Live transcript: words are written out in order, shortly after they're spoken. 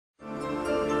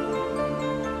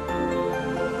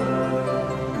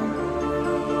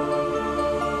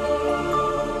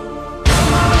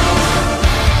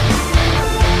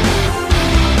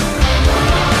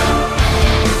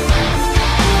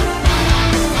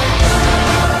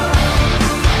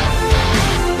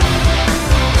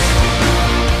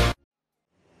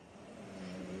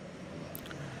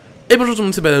Et bonjour tout le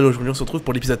monde, c'est Banano, aujourd'hui on se retrouve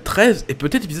pour l'épisode 13 et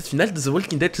peut-être l'épisode final de The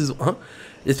Walking Dead saison 1.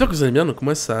 J'espère que vous allez bien, donc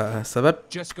moi ça va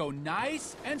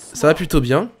plutôt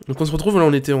bien. Donc on se retrouve, là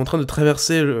on était en train de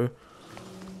traverser le...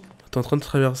 On était en train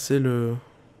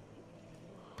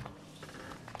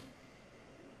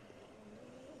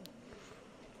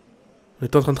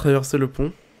de traverser le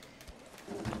pont.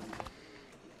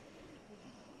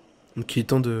 Donc il est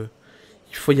temps de...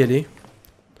 Il faut y aller.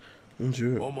 Mon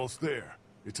dieu. Almost there.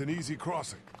 It's an easy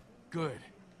crossing. Good.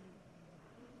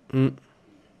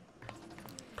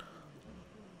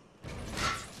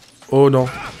 Oh non.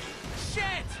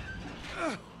 Shit!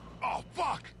 Oh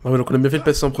fuck! Ah ouais, donc on a bien fait de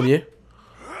passer en premier.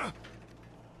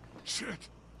 Shit.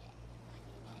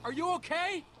 Are you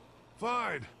okay?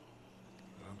 Fine.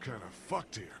 I'm kind of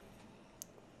fucked here.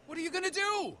 What are you gonna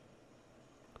do?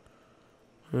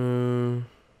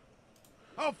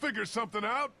 I'll figure something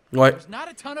out. Ouais. There's not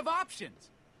a ton of options.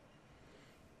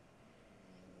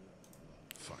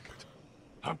 Fuck it.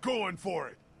 I'm going for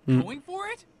it. Going for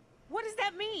it? What does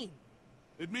that mean?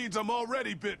 It means I'm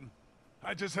already bitten.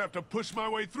 I just have to push my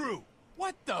way through.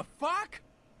 What the fuck?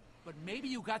 But maybe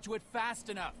you got to it fast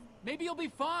enough. Maybe you'll be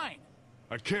fine.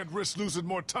 I can't risk losing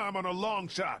more time on a long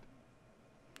shot.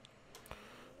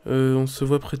 On se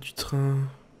voit près du train.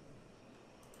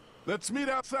 Let's meet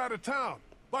outside of town,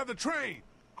 by the train.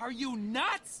 Are you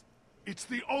nuts? It's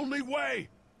the only way.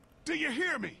 Do you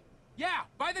hear me? Yeah,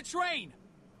 by the train.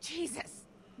 Jesus.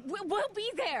 We'll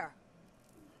be there.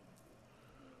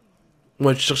 On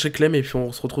va chercher Clem et puis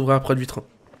on se retrouvera près du train.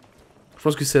 Je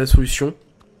pense que c'est la solution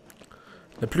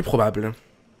la plus probable.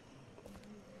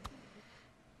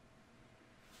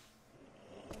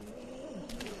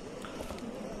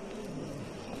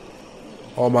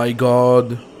 Oh my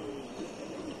god.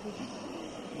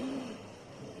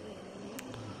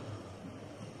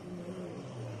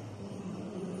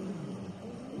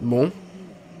 Bon.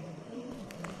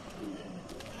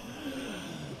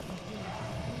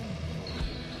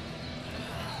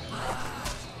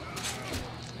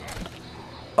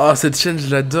 Oh, cette chaîne, je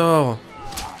l'adore.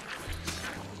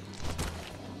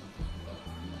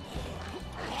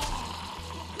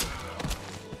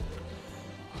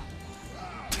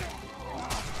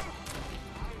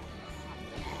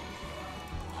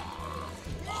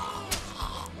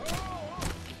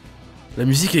 La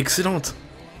musique est excellente.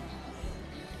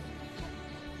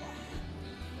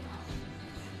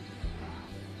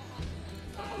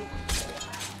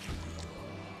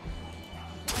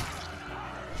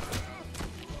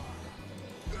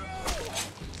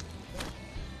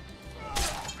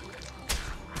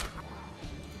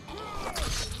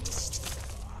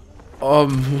 Oh,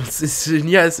 c'est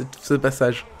génial ce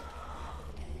passage.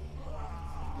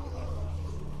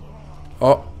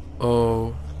 Oh,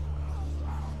 oh.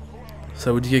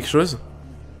 Ça vous dit quelque chose?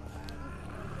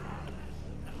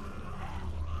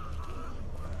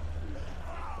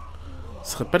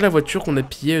 Ce serait pas la voiture qu'on a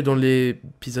pillée dans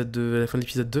l'épisode de... à la fin de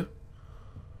l'épisode 2?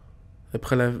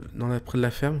 Après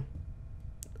la ferme?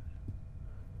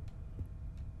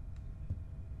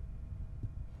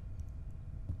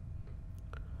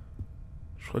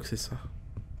 Je crois que c'est ça.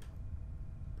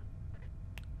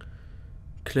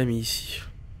 Clem est ici.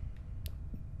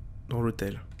 Dans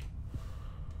l'hôtel.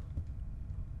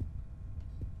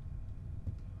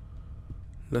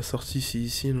 La sortie c'est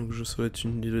ici, donc je souhaite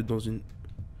dans une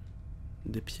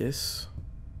des pièces.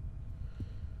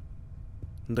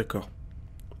 D'accord.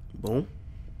 Bon.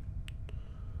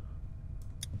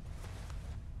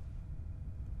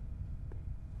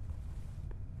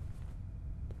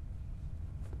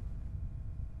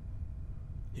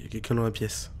 Il y a quelqu'un dans la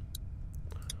pièce.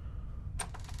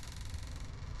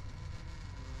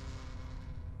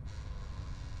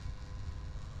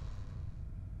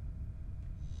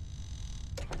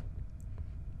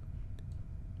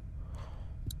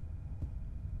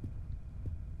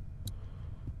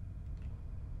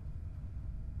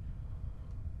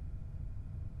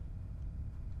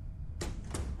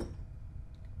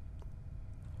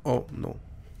 Oh non.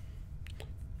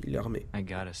 Il est armé. I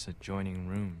got us adjoining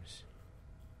rooms.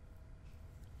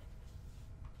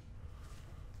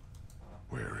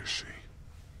 Where is she?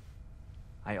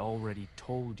 I already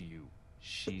told you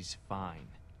she's fine.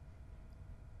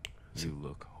 You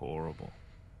look horrible.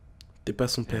 T'es pas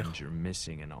son père. And you're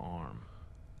missing an arm.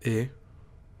 Et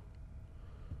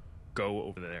Go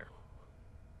over there.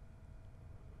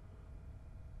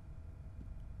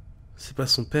 c'est pas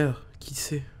son père. Qui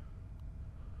c'est?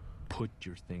 Put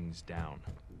your things down.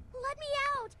 Let me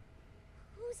out.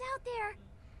 Who's out there?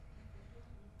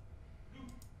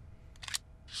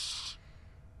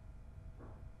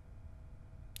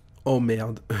 Oh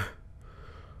merde.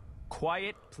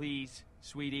 Quiet, please,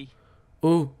 sweetie.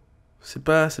 Oh, C'est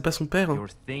pas son père. Hein. Your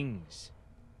things.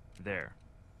 There.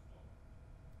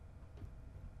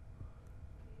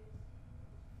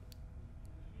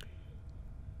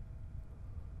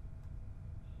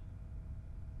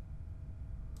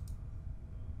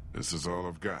 This is all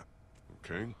I've got,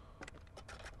 okay?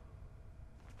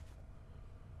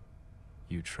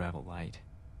 You travel light.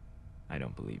 I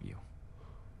don't believe you.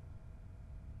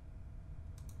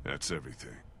 That's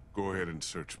everything. Go ahead and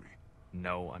search me.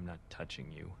 No, I'm not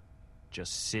touching you.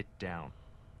 Just sit down.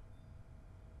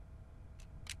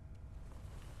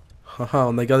 Haha,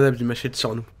 on a gardé la machette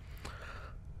sur nous.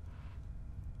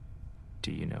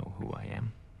 Do you know who I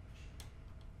am?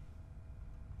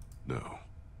 No.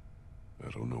 I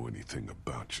don't know anything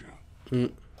about you.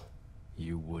 Mm.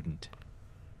 You wouldn't.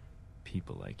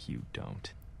 People like you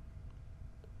don't.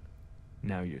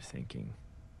 Now you're thinking,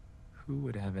 who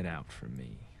would have it out for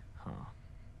me, huh?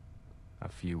 A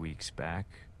few weeks back,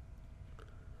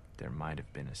 there might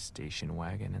have been a station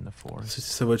wagon in the forest. C'est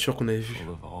sa voiture qu'on avait vue.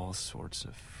 Full of all sorts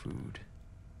of food,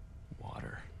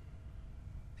 water,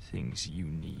 things you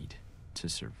need to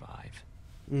survive.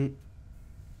 Mm.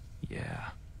 Yeah,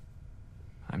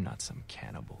 I'm not some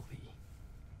cannibal, Lee.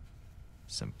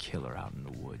 Some killer out in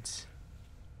the woods.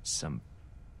 Some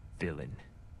villain.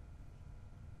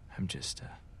 I'm just a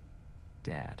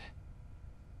dad.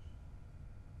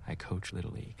 I coach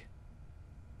Little League.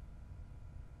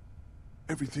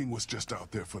 Everything was just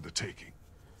out there for the taking.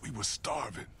 We were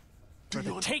starving. For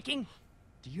the taking?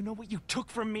 Do you know what you took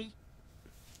from me?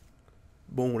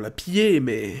 Bon, on l'a pillé,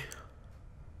 mais...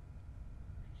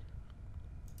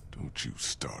 Don't you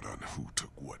start on who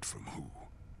took what from who.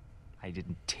 I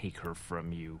didn't take her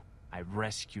from you. I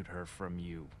rescued her from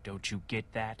you. Don't you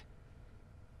get that?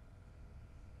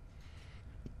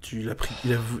 Tu l'as pris,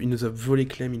 il nous a volé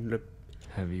Clem, il nous l'a...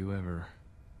 Have you ever...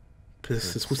 Ça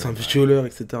se trouve, c'est un violeur,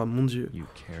 etc. Mon Dieu. You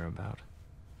care about?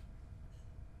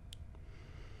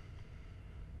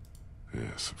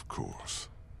 Yes, of course.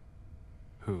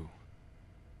 Who?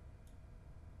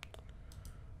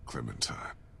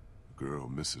 Clementine. Girl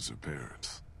misses her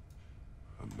parents.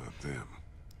 I'm not them.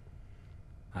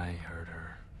 I hurt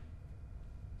her.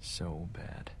 So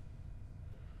bad.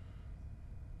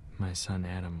 My son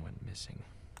Adam went missing.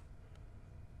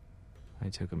 I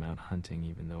took him out hunting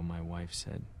even though my wife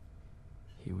said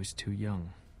he was too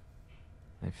young.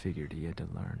 I figured he had to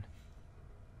learn.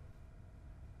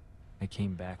 I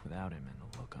came back without him and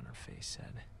the look on her face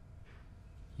said,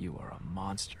 "You are a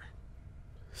monster."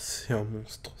 C'est un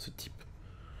monstre, ce type.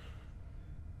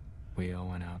 We all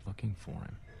went out looking for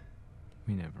him.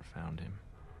 We never found him.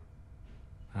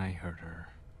 I hurt her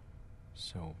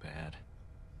so bad.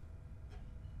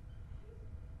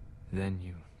 Then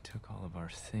you took all of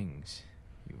our things.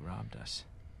 You robbed us.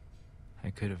 I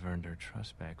could have earned her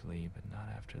trust back, Lee, but not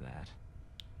after that.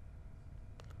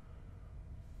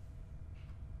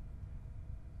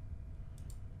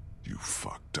 You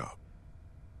fucked up.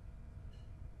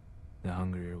 The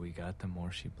hungrier we got, the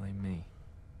more she blamed me.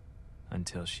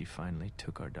 Until she finally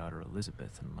took our daughter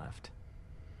Elizabeth and left.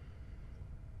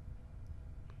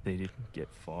 They didn't get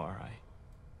far. I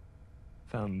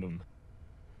found them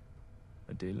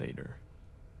a day later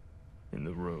in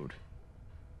the road.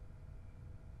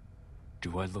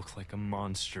 Do I look like a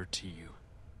monster to you?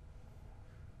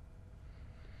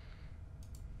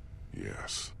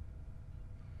 Yes.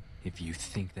 If you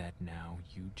think that now,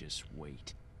 you just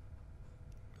wait.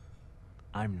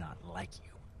 I'm not like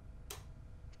you.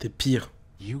 T'es pire.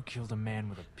 You killed a man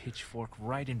with a pitchfork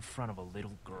right in front of a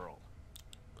little girl.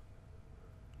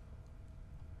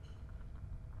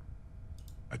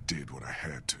 I did what I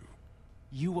had to.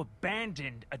 You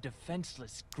abandoned a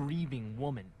defenseless, grieving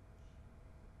woman.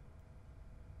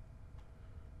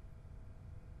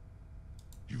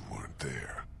 You weren't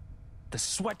there. The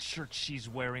sweatshirt she's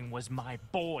wearing was my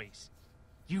boy's.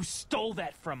 You stole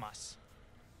that from us.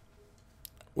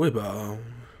 Ouais, bah...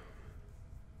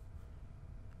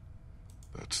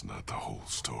 That's not the whole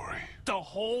story. The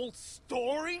whole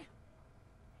story?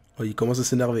 Oh, il commence à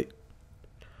s'énerver.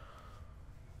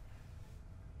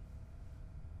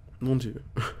 Mon Dieu.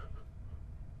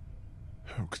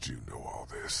 How could you know all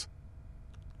this?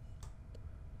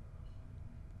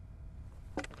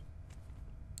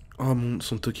 Oh,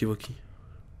 son talkie-walkie.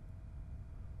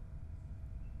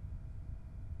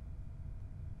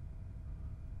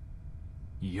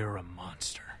 You're a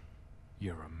monster.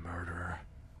 You're a murderer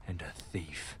and a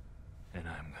thief. And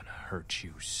I'm gonna hurt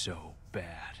you so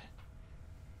bad.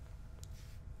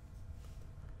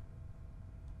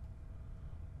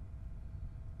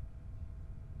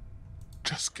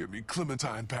 Just give me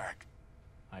Clementine back.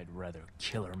 I'd rather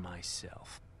kill her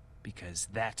myself. Because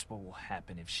that's what will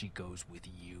happen if she goes with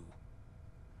you.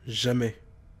 Jamais.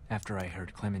 After I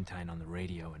heard Clementine on the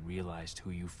radio and realized who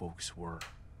you folks were,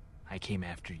 I came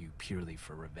after you purely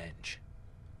for revenge.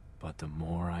 But the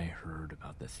more I heard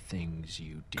about the things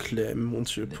you did, Clem, mon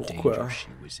Dieu, the pourquoi? danger she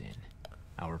was in,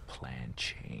 our plan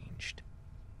changed.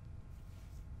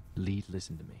 Lee,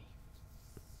 listen to me.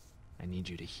 I need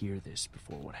you to hear this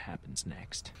before what happens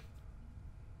next.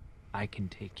 I can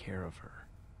take care of her.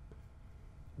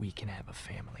 We can have a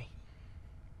family.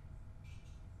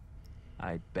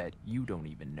 I bet you don't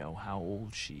even know how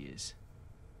old she is.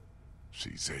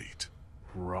 She's 8.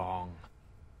 Wrong.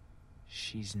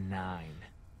 She's 9.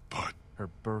 But Her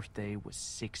birthday was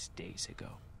 6 days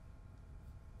ago.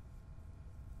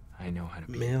 I know how to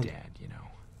be a Merde. dad, you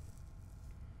know.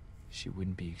 She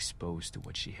wouldn't be exposed to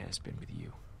what she has been with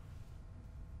you.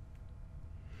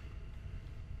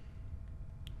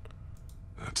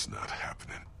 that's not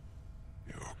happening.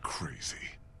 You're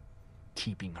crazy.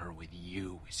 Keeping her with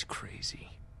you is crazy.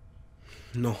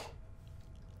 Non.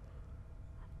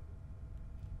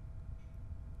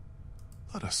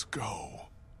 Let us go.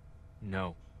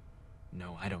 No.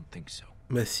 No, I don't think so.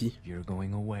 Bah si. You're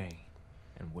going away,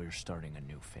 and we're starting a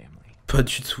new family. Pas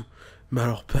du tout. Mais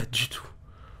alors pas du tout.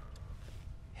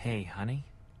 Hey, honey.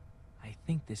 I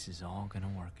think this is all gonna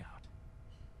work out.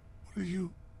 What are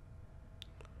you...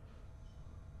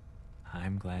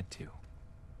 I'm glad too.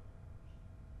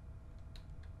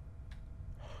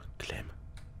 Clem.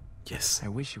 Yes. I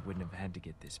wish it wouldn't have had to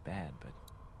get this bad, but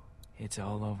it's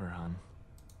all over, hon.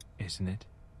 Isn't it?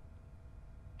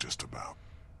 Just about.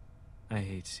 I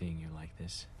hate seeing you like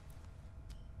this.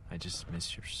 I just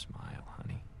miss your smile,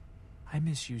 honey. I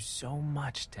miss you so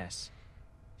much, Tess.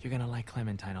 You're gonna like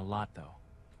Clementine a lot, though.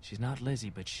 She's not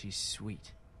Lizzie, but she's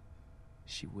sweet.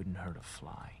 She wouldn't hurt a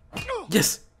fly.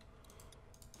 Yes.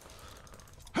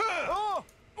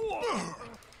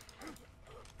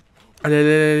 Allez,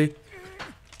 allez, allez, allez.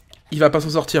 Il va pas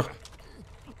s'en sortir.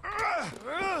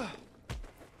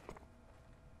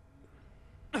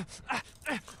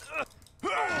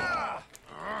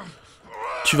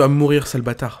 Tu vas mourir, sale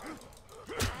bâtard.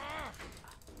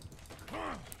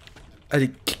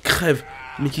 Allez, qui crève.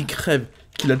 Mais qui crève.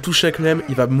 Qu'il a touché à Clem,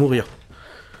 il va mourir.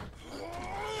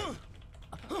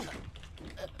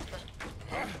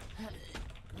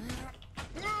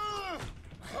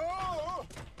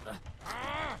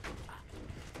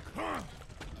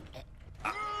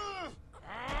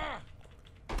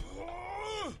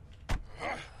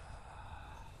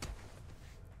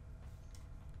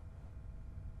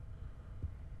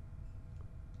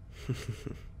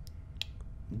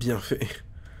 Bien fait.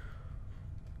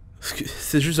 Parce que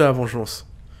c'est juste à la vengeance.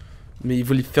 Mais il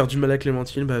voulait faire du mal à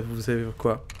Clémentine, bah vous savez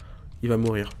quoi. Il va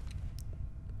mourir.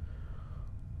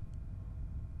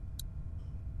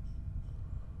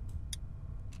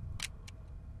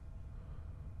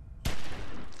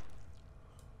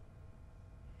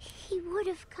 He would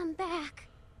have come back.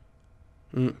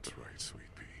 That's right,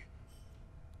 sweet pea.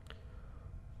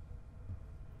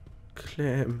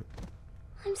 Clem.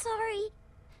 I'm sorry.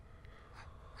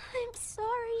 I'm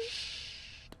sorry.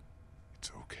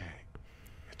 It's okay.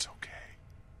 It's okay.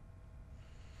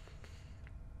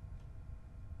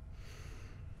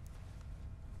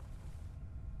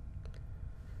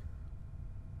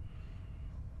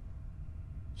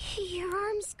 Your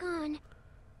arm's gone.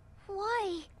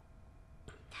 Why?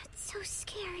 That's so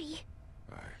scary.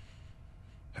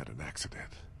 I had an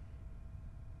accident.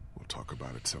 We'll talk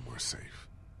about it somewhere safe.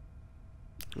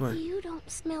 Ouais. You don't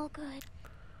smell good.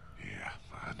 Yeah,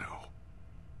 I know.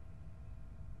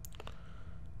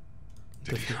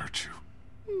 Did he hurt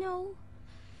you? No.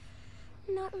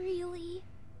 Not really.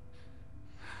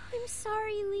 I'm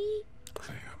sorry, Lee.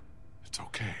 Clem, it's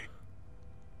okay.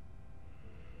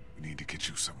 We need to get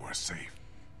you somewhere safe.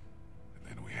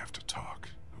 And then we have to talk,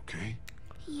 okay?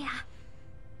 Yeah.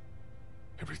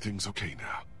 Everything's okay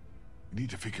now. We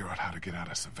need to figure out how to get out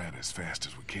of Savannah as fast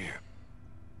as we can.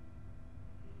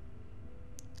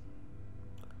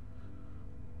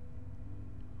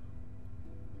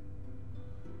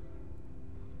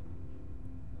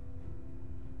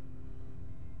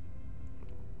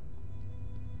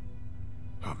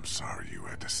 I'm sorry you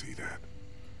had to see that.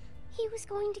 He was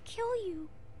going to kill you.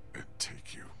 And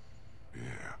take you.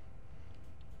 Yeah.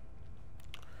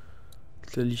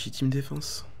 La légitime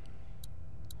défense.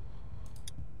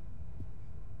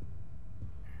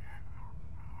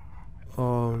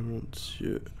 Oh mon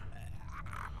Dieu.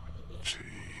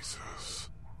 Jesus.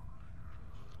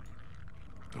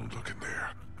 Don't look in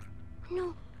there.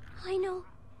 No, I know.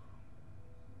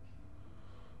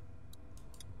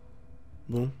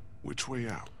 Bon. Which way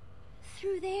out?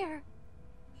 Through there.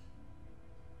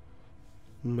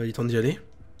 Bon bah il est temps d'y aller.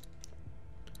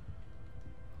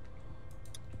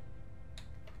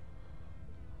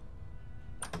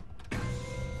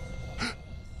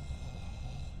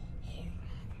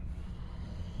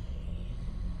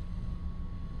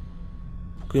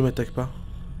 Pourquoi il m'attaque pas?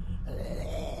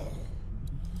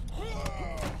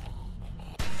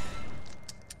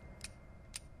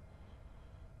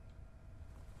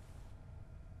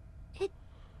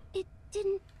 It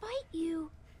didn't bite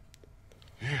you.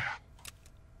 Yeah,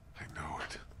 I know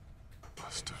it.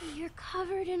 Must have You're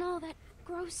covered in all that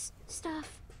gross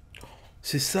stuff.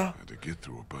 C'est ça. had to get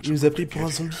through a bunch Il of nous a work pris to pour un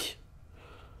get here. zombie.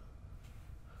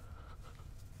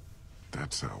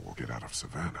 That's how we'll get out of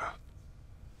Savannah.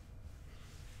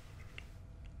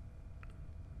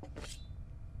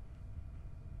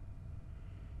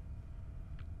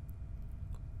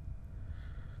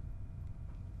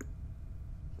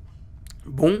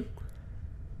 Bon.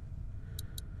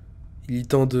 Il est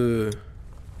temps de...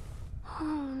 Oh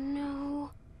no.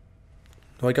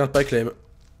 Ne regarde pas Clem.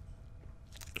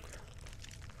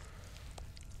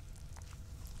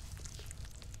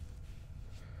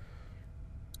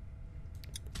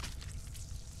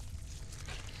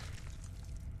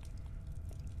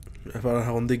 Il va falloir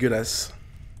la rendre dégueulasse.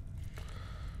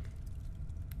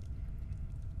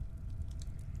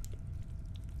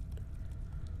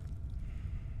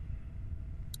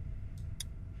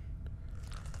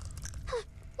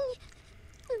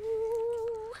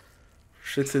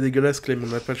 Je sais que c'est dégueulasse, Clem, on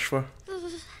n'a pas le choix.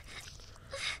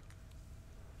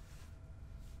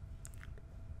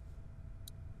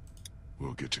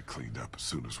 We'll get you cleaned up as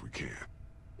soon as we can.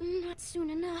 Not soon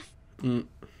enough. Hmm.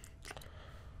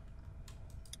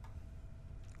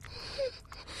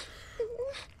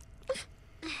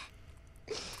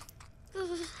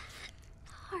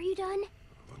 Are you done?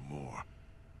 A little more.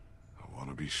 I want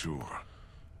to be sure.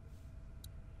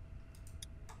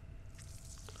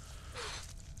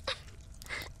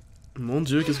 Mon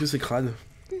Dieu, qu'est-ce que c'est crade.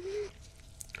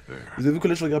 There. Vous avez vu que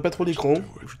là je regarde pas trop l'écran,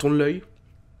 je tourne l'œil.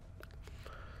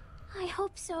 I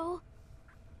hope so.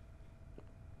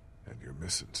 And you're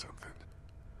missing something.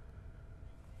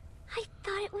 I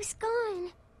thought it was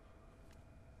gone.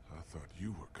 I thought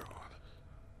you were gone.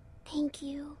 Thank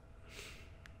you.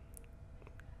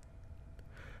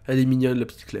 Elle est mignonne, la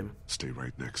petite Clem. Stay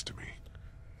right next to me.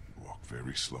 Walk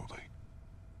very slowly.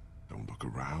 Don't look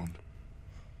around.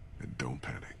 And don't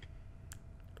panic.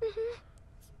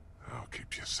 I'll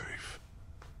keep you safe.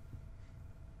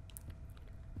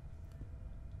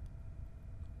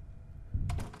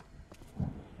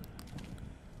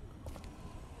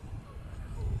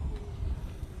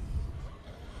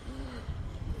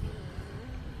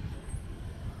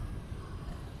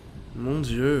 Mon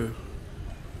Dieu.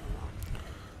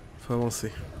 Faut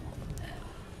avancer.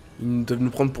 Ils doivent nous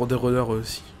prendre pour des rôdeurs eux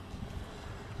aussi.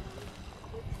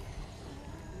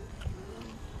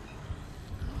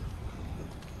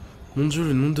 Mon Dieu,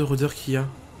 le nombre de rôdeurs qu'il y a.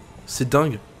 C'est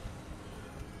dingue.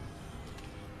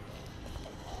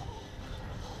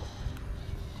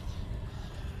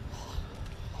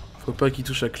 Faut pas qu'il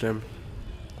touche à Clem.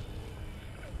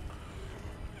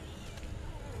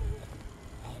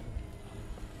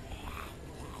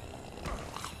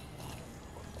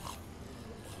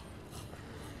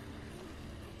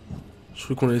 Je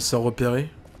crois qu'on les laissé repérer.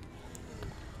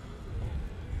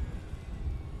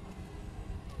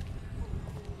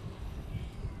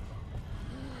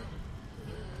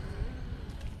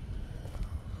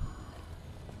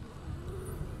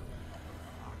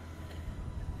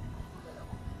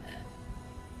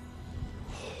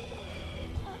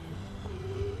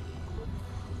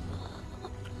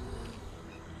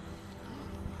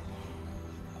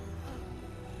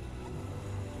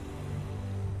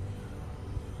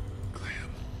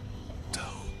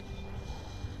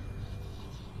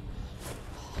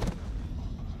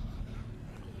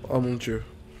 Oh mon Dieu.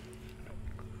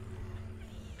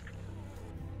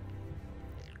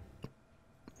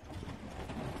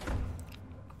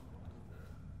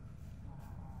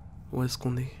 Où est-ce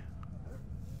qu'on est?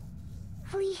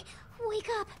 Flea, wake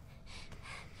up.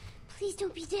 Please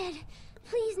don't be dead.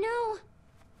 Please, no.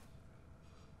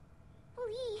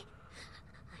 Flea,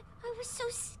 I was so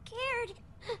scared.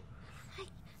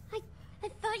 I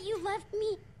thought you left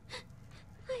me.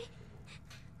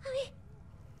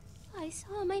 I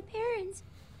saw my parents.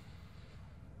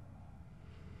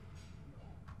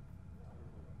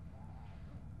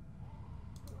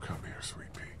 Come here,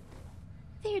 sweet pea.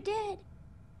 They're dead.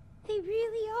 They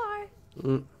really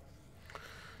are.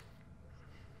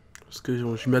 Parce que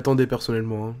je m'y attendais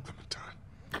personnellement. Hein. Clementine,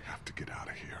 we have to get out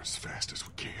of here as fast as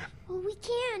we can. Well, we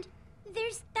can't.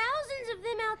 There's thousands of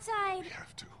them outside. We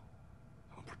have to.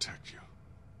 I'll protect you.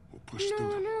 We'll push No,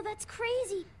 through them. no, that's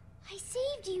crazy. I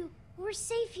saved you. We're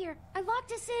safe here. I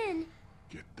locked us in.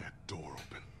 Get that door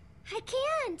open. I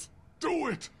can't. Do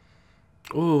it!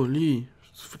 Oh, lui.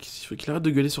 Faut qu'il arrête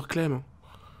de gueuler sur Clem.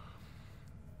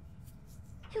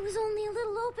 It was only a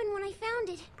little open when I found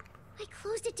it. I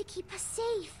closed it to keep us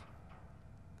safe.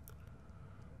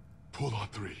 Pull on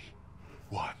 3.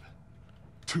 1,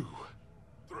 2,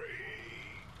 3.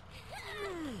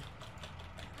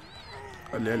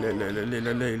 Allez, allez, allez, allez, allez,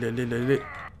 allez, allez, allez, allez.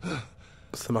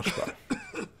 Ça marche pas.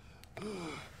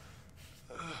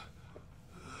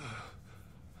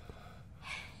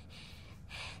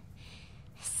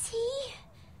 See?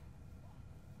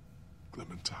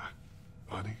 Clementine,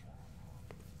 honey.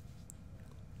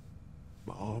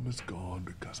 My arm is gone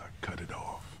because I cut it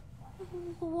off.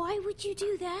 Why would you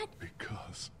do that?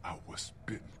 Because I was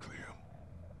bitten, Clem.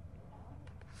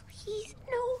 Please,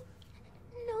 no.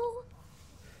 No.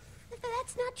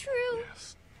 That's not true.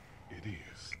 Yes, it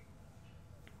is.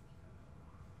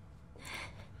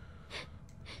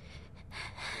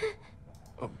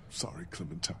 I'm sorry,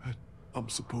 Clementine. I'm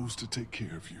supposed to take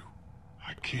care of you.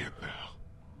 I can't now.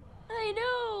 I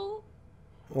know.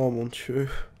 Oh mon Dieu.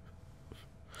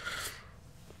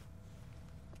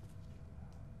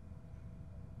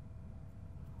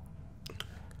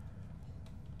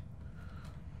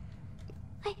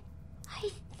 I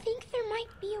think there might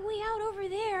be a way out over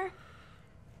there.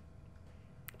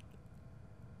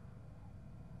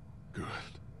 Good,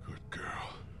 good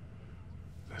girl.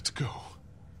 Let's go.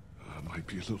 I might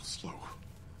be a little slow.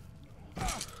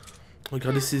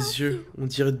 Regardez ses yeux. On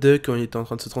dirait Duck quand il était en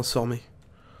train de se transformer.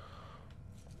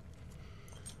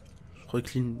 Je crois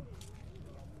que Lynn...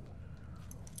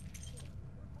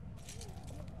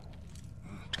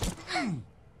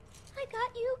 I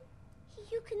got you.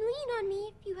 You can lean on me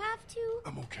if you have to.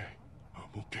 I'm okay.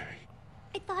 I'm okay.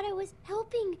 I thought I was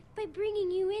helping by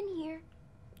bringing you in here.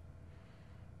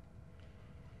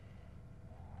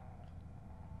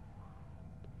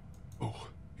 Oh,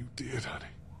 you did,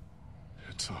 honey.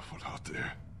 It's awful out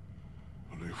there.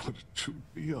 Well, they would have chewed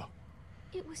me up.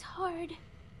 It was hard.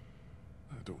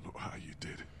 I don't know how you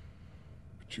did it,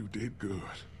 but you did good.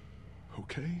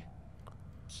 Okay?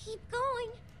 Keep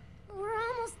going. We're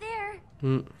almost there.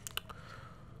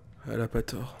 Elle a pas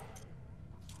tort.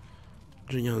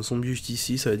 Il y a un zombie juste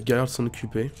ici, ça va être galère de s'en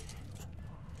occuper.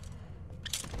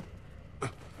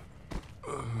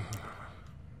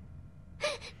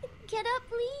 Get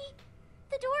up, Lee.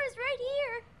 The door is right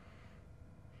here.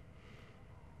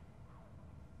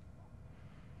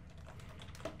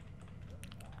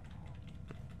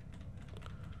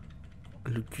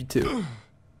 Le QTE. I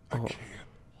Oh. can't.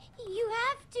 You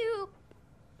have to.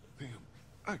 Damn,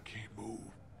 I can't move.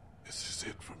 This is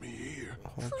it for me here.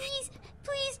 Please,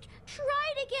 please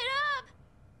try to get up.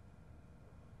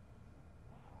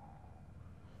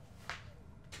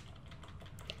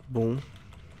 Bon.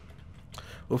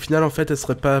 Au final, en fait, elle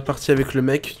serait pas partie avec le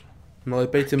mec. On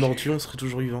n'aurait pas été mordu, on serait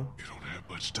toujours vivant. You don't have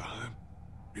much time.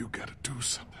 You gotta do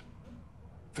something.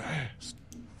 Fast.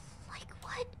 Like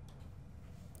what?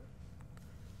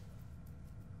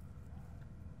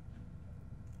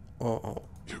 Oh.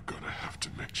 You're gonna have to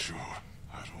make sure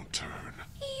I don't turn.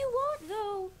 You won't,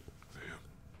 though. Then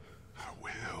I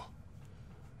will.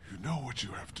 You know what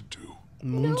you have to do.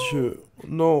 Mon Dieu.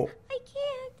 Non. I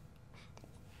can't.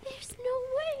 There's no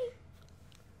way.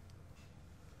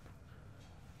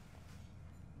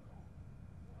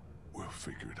 We'll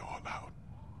figure it all out.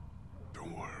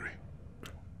 Don't worry.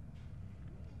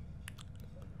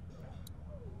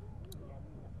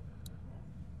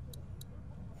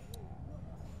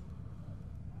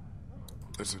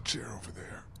 There's a chair over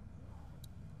there.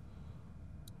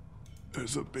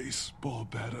 There's a baseball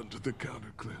bat under the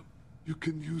counter, Clem. You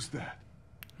can use that.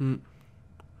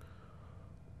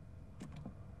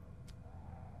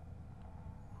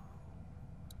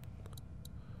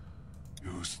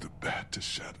 Use the bat to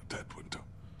shatter that window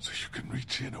so you can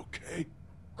reach in, okay?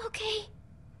 Okay.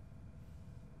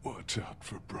 Watch out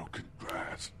for broken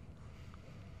glass.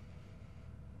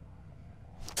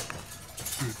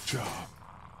 Good job.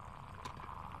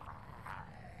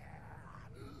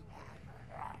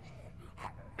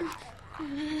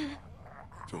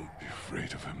 Don't be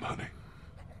afraid of him, honey.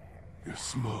 You're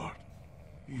smart.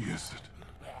 He isn't.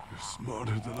 You're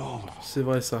smarter than all of us. C'est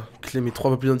vrai ça. Clem est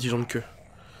 3 fois plus intelligente qu'eux.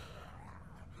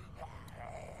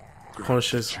 Prends la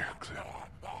chaise. Chair, Clem.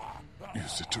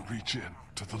 Use it to reach in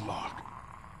to the lock.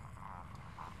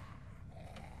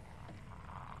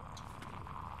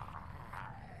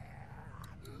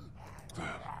 Then,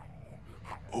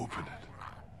 open it.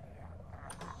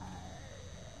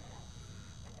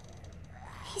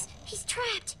 He's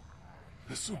trapped.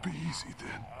 This'll be easy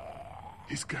then.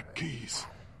 He's got keys.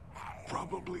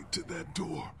 Probably to that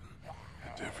door.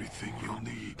 And everything you'll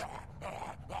need.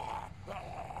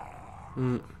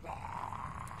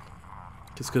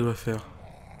 Qu'est-ce qu'elle doit faire?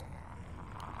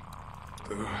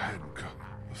 The handcuff.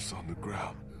 The handcuffs on the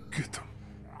ground. Get them.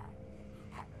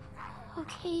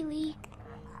 Okay, Lee.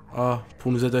 Ah,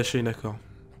 pour nous attacher, d'accord.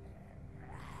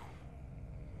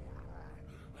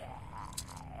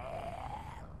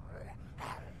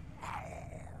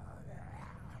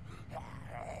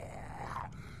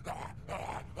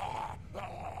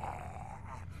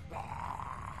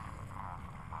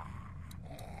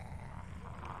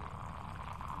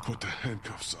 Put the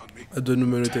handcuffs on me. De nous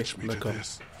menotter, Attach me to d'accord.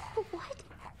 this. What?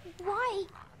 Why?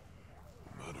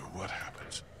 No matter what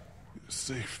happens, you're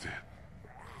safe then.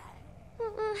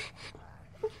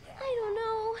 I don't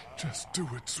know. Just do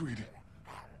it, sweetie.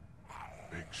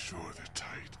 Make sure they're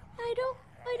tight. I don't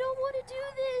want to do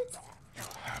this. You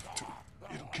have to.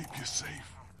 It'll keep you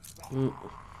safe. Mm.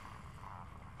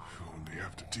 You only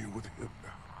have to deal with him now.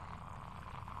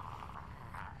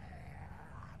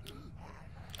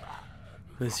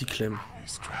 Vas-y, Clem.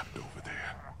 He's trapped over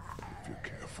there. If you're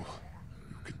careful,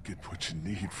 you can get what you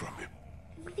need from him.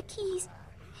 The keys,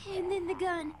 and then the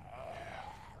gun.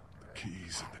 The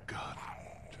keys and the gun.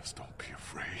 Just don't be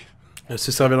afraid. Elle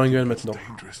se servir d'un gun It's maintenant.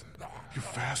 dangerous. You're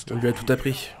faster. On lui a tout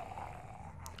appris.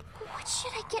 What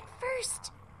should I get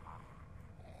first?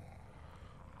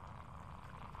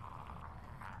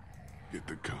 Get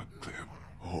the gun, Clem.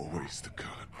 Always the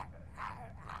gun.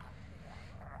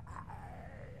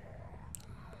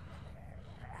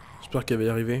 J'espère qu'elle va y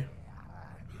arriver.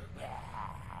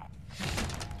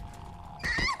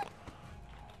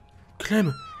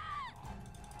 Clem!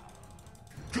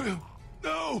 Clem,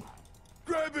 no!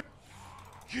 Grab it!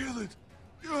 Kill it!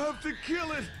 You have to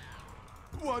kill it!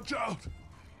 Watch out!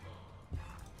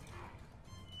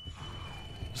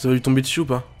 Ça va lui tomber dessus ou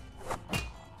pas?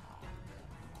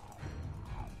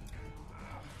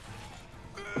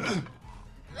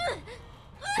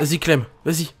 Vas-y Clem,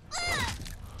 vas-y.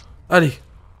 Allez.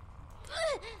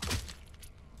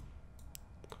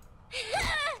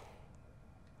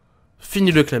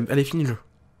 Finis-le Clem, allez finis-le.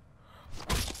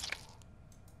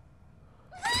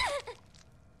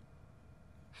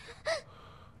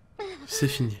 C'est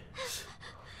fini.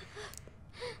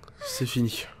 C'est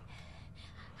fini.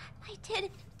 I did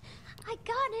it. I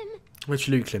got him. Ouais,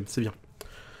 tu l'as eu Clem, c'est bien.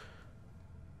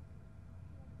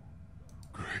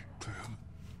 Great, Clem.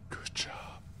 Good job.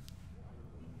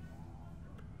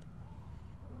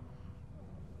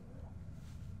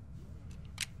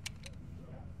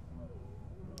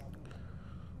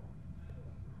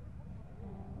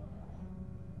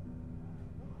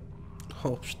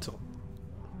 Oh putain.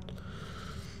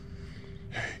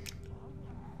 Hey.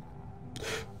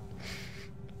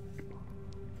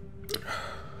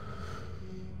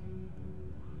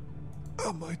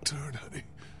 On my turn, honey.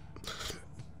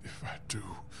 If I do,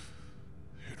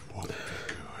 it won't be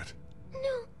good.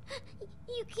 No,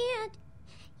 you can't.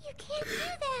 You can't do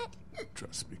that.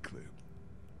 Trust me, Clem.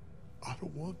 I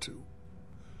don't want to.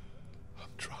 I'm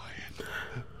trying.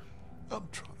 I'm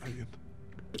trying.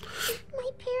 My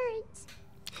parents.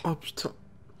 Oh putain.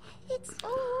 It's so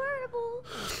horrible.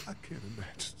 I can't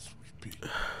imagine, sweet pea.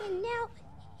 And now,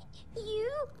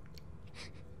 you?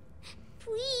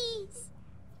 Please.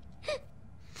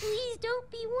 Please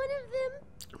don't be one of them.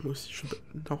 Moi aussi je peux...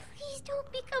 Non. Please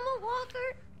don't become a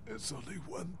walker. There's only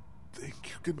one thing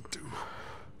you can do.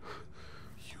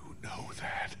 You know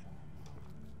that.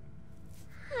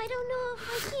 I don't know if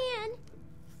I can.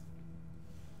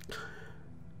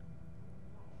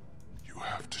 You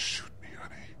have to shoot me,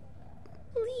 honey.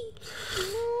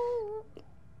 Please, no.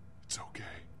 It's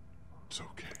okay. It's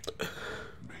okay.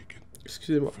 Megan,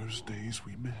 Excusez-moi. first days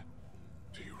we met.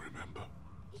 Do you remember?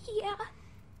 Yeah,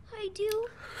 I do.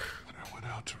 When I went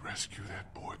out to rescue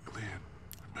that boy Glenn,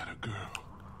 I met a girl.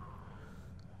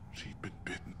 She'd been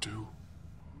bitten too.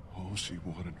 All she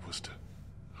wanted was to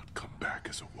not come back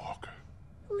as a walker.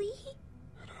 Lee?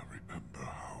 And I remember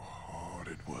how hard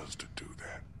it was to do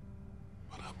that.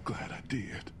 But I'm glad I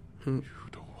did. You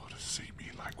don't want to see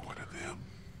me like one of them.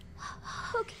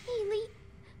 Okay, Lee.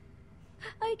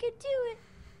 I can do it.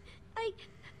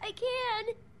 I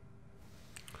can.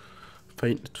 Enfin,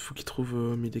 il faut qu'il trouve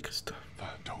Mid et Krista.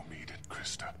 Find Omid and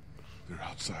Krista. They're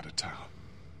outside of town,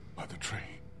 by the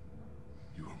train.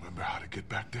 You remember how to get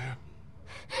back there?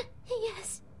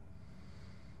 Yes.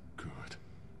 Good.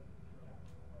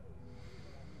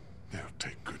 They'll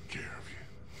take good care of you.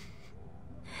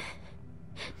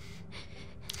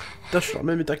 Putain, je suis dans le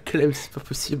même état que Clem, c'est pas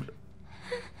possible.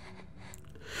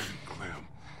 Clem,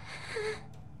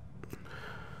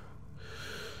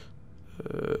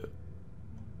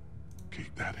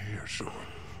 keep that hair short.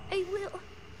 I will.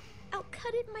 I'll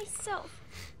cut it myself.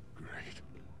 Great.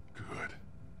 Good.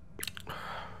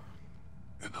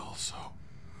 And also,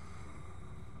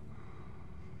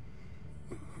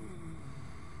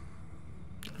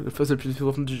 La phase la plus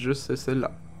différente du jeu, c'est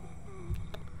celle-là.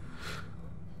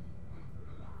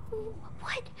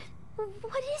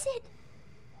 What is it?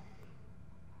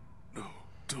 No,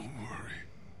 don't worry.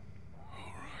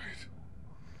 All right.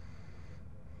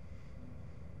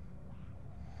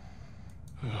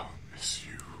 I'll miss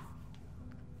you.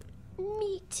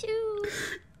 Me too.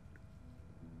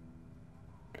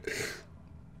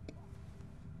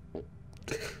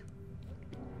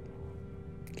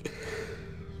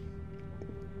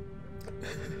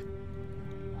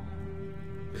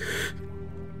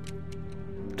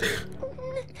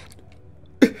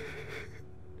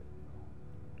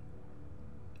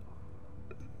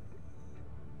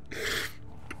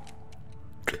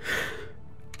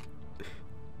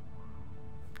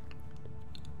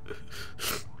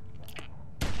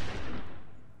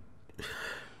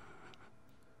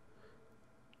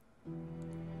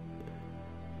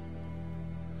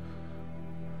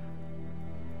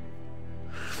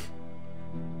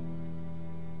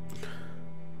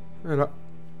 Voilà.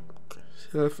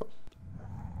 C'est la fin.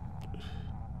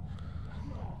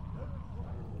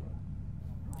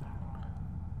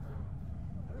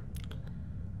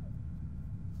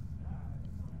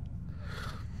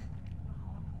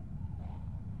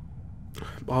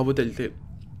 Bravo Talité.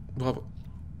 Bravo.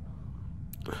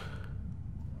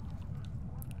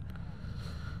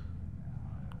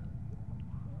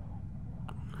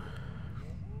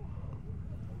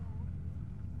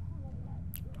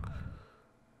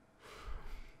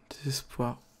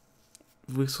 Désespoir.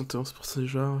 Vous voyez que 71% des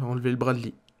joueurs ont enlevé le bras de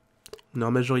lit. On est en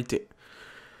majorité.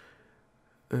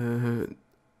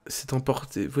 C'est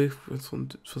emporté. Vous voyez,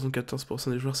 74%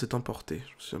 des joueurs c'est emporté.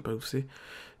 Je me souviens pas où c'est.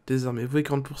 Désarmé. Vous voyez,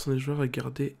 40% des joueurs ont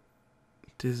gardé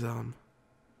des armes.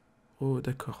 Oh,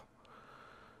 d'accord.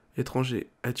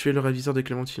 Étranger. A tué le réviseur de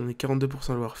Clémentine. On est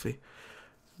 42% à l'avoir fait.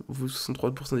 Vous,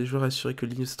 63% des joueurs assurés que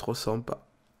l'île ne se transforme pas.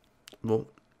 Bon.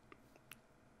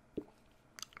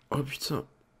 Oh putain.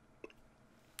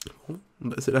 Bon,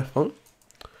 bah c'est la fin.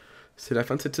 C'est la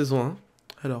fin de cette saison 1.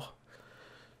 Alors.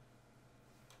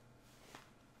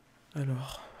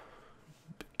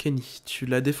 Kenny,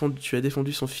 tu as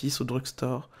défendu son fils au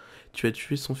drugstore. Tu as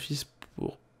tué son fils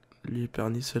pour lui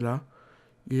épargner cela.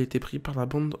 Il a été pris par la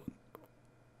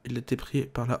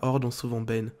horde en sauvant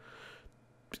Ben.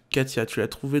 Katia, tu as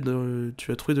trouvé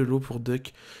de l'eau pour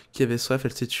Duck qui avait soif.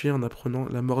 Elle s'est tuée en apprenant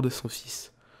la mort de son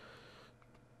fils.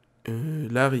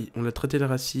 Larry, on l'a traité de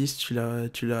raciste. Tu as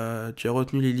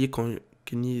retenu Lily quand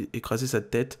Kenny écrasait sa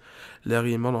tête.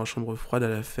 Larry est mort dans la chambre froide à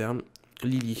la ferme.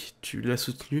 Lily, tu l'as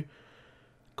soutenu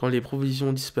quand les provisions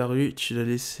ont disparu. Tu l'as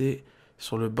laissé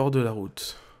sur le bord de la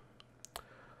route.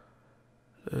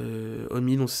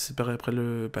 Omin, on s'est séparés après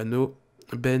le panneau.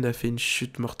 Ben a fait une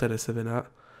chute mortelle à Savannah.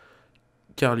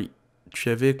 Carly, tu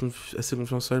avais assez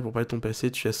confiance en elle pour parler de ton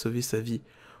passé. Tu as sauvé sa vie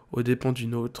aux dépens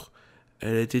d'une autre.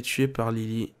 Elle a été tuée par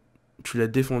Lily. Tu l'as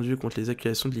défendue contre les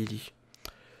accusations de Lily.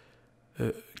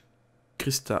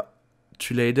 Krista,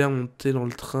 tu l'as aidé à monter dans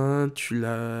le train. Tu lui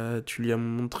as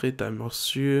montré ta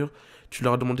morsure. Tu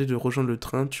leur as demandé de rejoindre le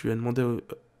train. Tu as demandé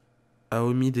à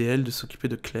Omid et elle de s'occuper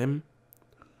de Clem.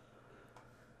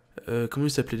 Comment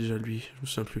il s'appelait déjà lui? Je me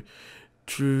souviens plus.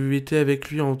 Tu étais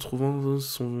avec lui en trouvant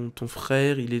ton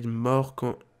frère. Il est mort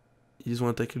quand ils ont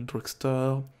attaqué le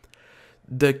drugstore.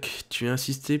 Duck, tu as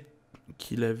insisté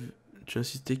qu'il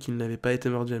n'avait pas été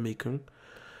mordu à Macon.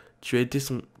 Tu as été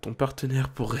ton partenaire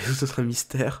pour résoudre un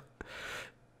mystère.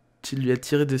 Tu lui as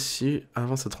tiré dessus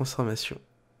avant sa transformation.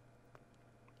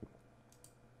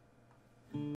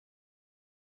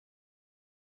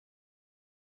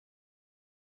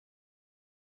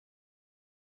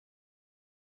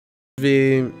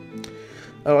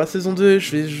 Alors la saison 2,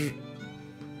 j'ai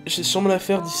sûrement la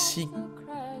faire d'ici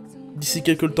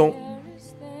quelques temps.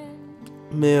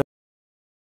 Mais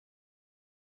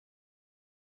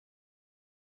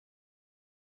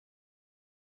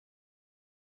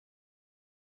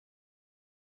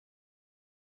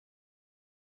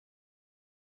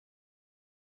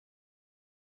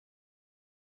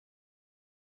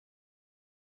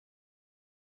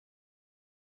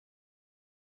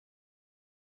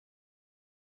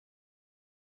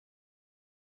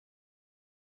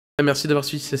merci d'avoir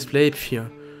suivi ce let's play et puis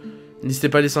n'hésitez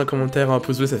pas à laisser un commentaire, un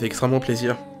pouce bleu, ça fait extrêmement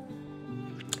plaisir.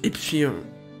 Et puis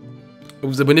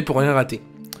vous abonner pour rien rater.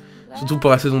 Surtout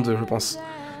pour la saison 2, je pense.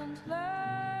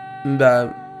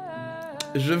 Bah,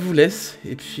 je vous laisse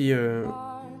et puis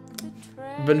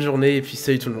bonne journée et puis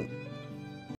salut tout le monde.